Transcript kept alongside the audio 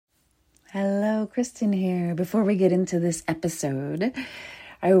Hello, Kristen here. Before we get into this episode,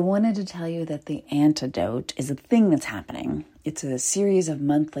 I wanted to tell you that the antidote is a thing that's happening. It's a series of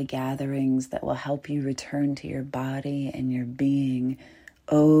monthly gatherings that will help you return to your body and your being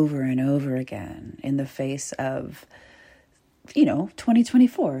over and over again in the face of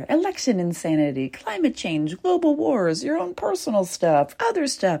 2024, election insanity, climate change, global wars, your own personal stuff, other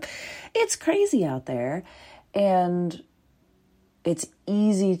stuff. It's crazy out there. And it's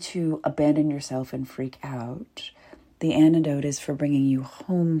easy to abandon yourself and freak out. The antidote is for bringing you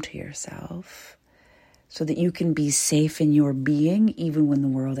home to yourself so that you can be safe in your being, even when the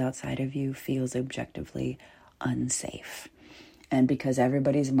world outside of you feels objectively unsafe. And because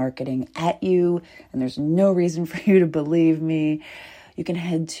everybody's marketing at you and there's no reason for you to believe me, you can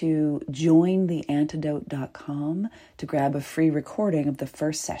head to jointheantidote.com to grab a free recording of the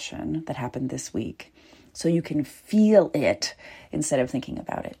first session that happened this week, so you can feel it instead of thinking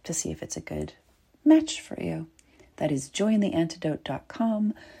about it, to see if it's a good match for you. That is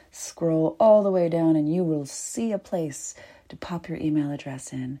jointheantidote.com. Scroll all the way down and you will see a place to pop your email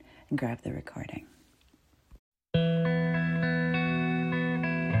address in and grab the recording.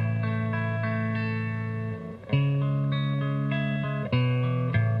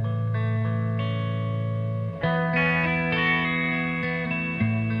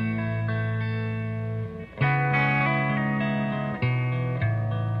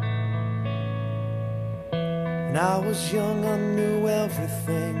 When I was young, I knew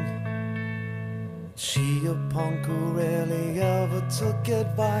everything. She, a punk who rarely ever took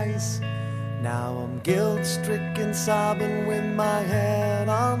advice. Now I'm guilt-stricken, sobbing with my head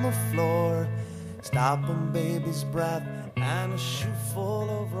on the floor, stopping baby's breath and a shoe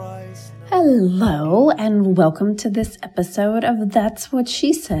full of rice. Hello, and welcome to this episode of That's What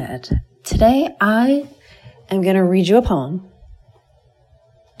She Said. Today, I am going to read you a poem,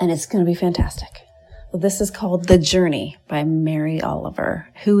 and it's going to be fantastic. This is called The Journey by Mary Oliver,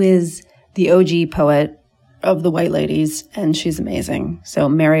 who is the OG poet of the White Ladies, and she's amazing. So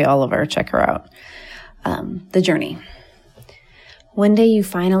Mary Oliver, check her out. The Journey. One day you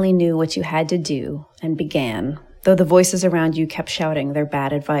finally knew what you had to do and began, though the voices around you kept shouting their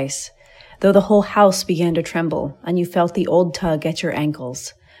bad advice, though the whole house began to tremble and you felt the old tug at your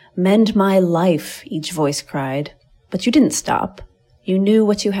ankles. Mend my life, each voice cried. But you didn't stop. You knew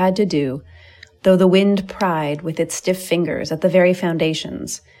what you had to do, though the wind pried with its stiff fingers at the very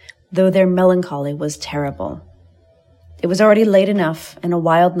foundations, though their melancholy was terrible. It was already late enough and a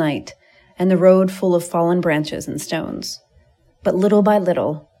wild night, and the road full of fallen branches and stones. But little by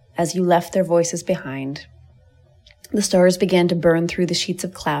little, as you left their voices behind, the stars began to burn through the sheets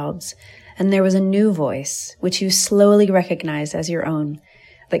of clouds, and there was a new voice, which you slowly recognized as your own,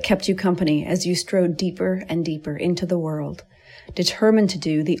 that kept you company as you strode deeper and deeper into the world, determined to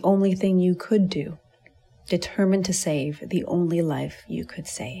do the only thing you could do, determined to save the only life you could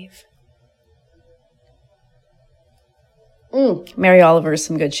save. Mary Oliver is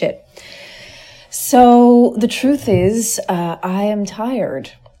some good shit. So the truth is, I am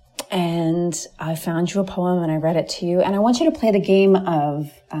tired, and I found you a poem and I read it to you, and I want you to play the game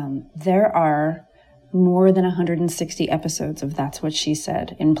of, there are more than 160 episodes of That's What She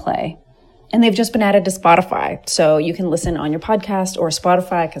Said in play. And they've just been added to Spotify. So you can listen on your podcast or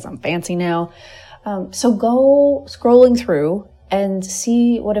Spotify, because I'm fancy now. So go scrolling through and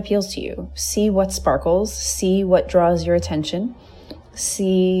see what appeals to you. See what sparkles. See what draws your attention.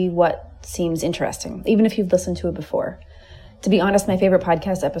 See what seems interesting, even if you've listened to it before. To be honest, my favorite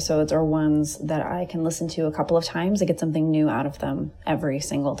podcast episodes are ones that I can listen to a couple of times. I get something new out of them every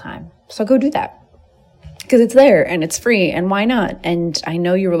single time. So go do that. Because it's there and it's free, and why not? And I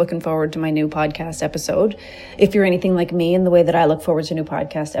know you were looking forward to my new podcast episode, if you're anything like me in the way that I look forward to new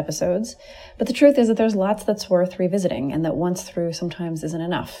podcast episodes. But the truth is that there's lots that's worth revisiting, and that once through sometimes isn't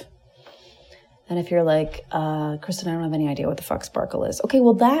enough. And if you're like, Kristen, I don't have any idea what the fuck sparkle is. Okay,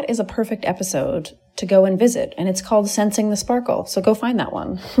 well, that is a perfect episode to go and visit, and it's called Sensing the Sparkle. So go find that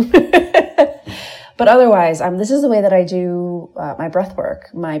one. But otherwise, this is the way that I do my breath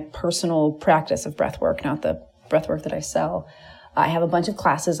work, my personal practice of breath work, not the breath work that I sell. I have a bunch of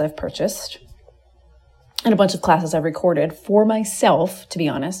classes I've purchased and a bunch of classes I've recorded for myself, to be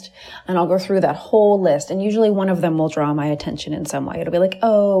honest. And I'll go through that whole list. And usually one of them will draw my attention in some way. It'll be like,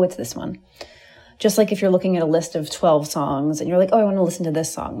 oh, it's this one. Just like if you're looking at a list of 12 songs and you're like, oh, I want to listen to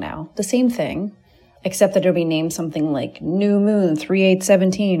this song now. The same thing, except that it'll be named something like New Moon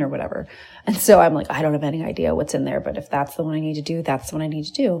 3817 or whatever. And so I'm like, I don't have any idea what's in there, but if that's the one I need to do, that's the one I need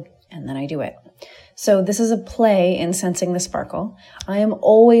to do. And then I do it. So this is a play in Sensing the Sparkle. I am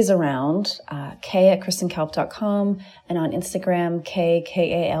always around, Kay@KristenKalp.com, and on Instagram,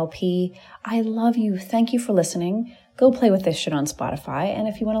 KKALP. I love you. Thank you for listening. Go play with this shit on Spotify. And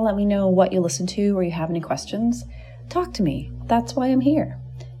if you want to let me know what you listen to or you have any questions, talk to me. That's why I'm here.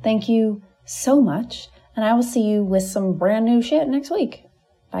 Thank you so much. And I will see you with some brand new shit next week.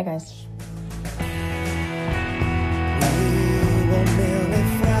 Bye, guys.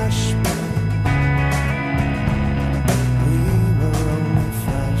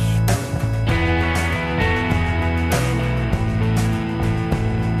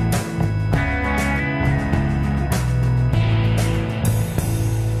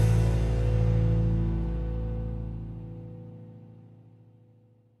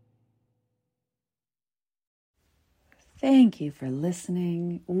 Thank you for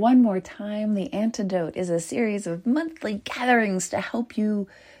listening. One more time, The Antidote is a series of monthly gatherings to help you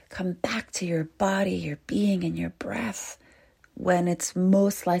come back to your body, your being, and your breath when it's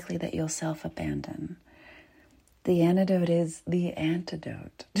most likely that you'll self-abandon. The antidote is the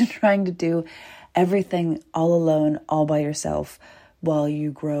antidote to trying to do everything all alone, all by yourself, while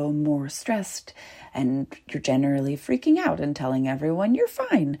you grow more stressed and you're generally freaking out and telling everyone you're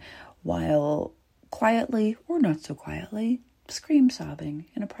fine, while quietly, or not so quietly, scream sobbing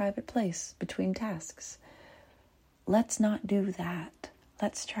in a private place between tasks. Let's not do that.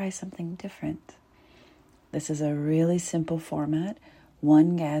 Let's try something different. This is a really simple format,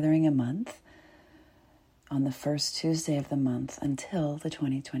 one gathering a month on the first Tuesday of the month until the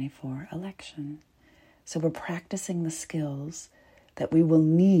 2024 election. So we're practicing the skills that we will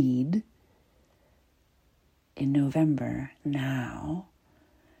need in November now.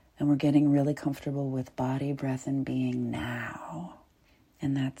 And we're getting really comfortable with body, breath, and being now.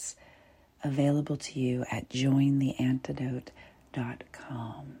 And that's available to you at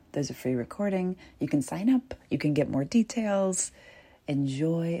jointheantidote.com. There's a free recording. You can sign up. You can get more details.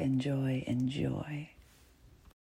 Enjoy, enjoy, enjoy.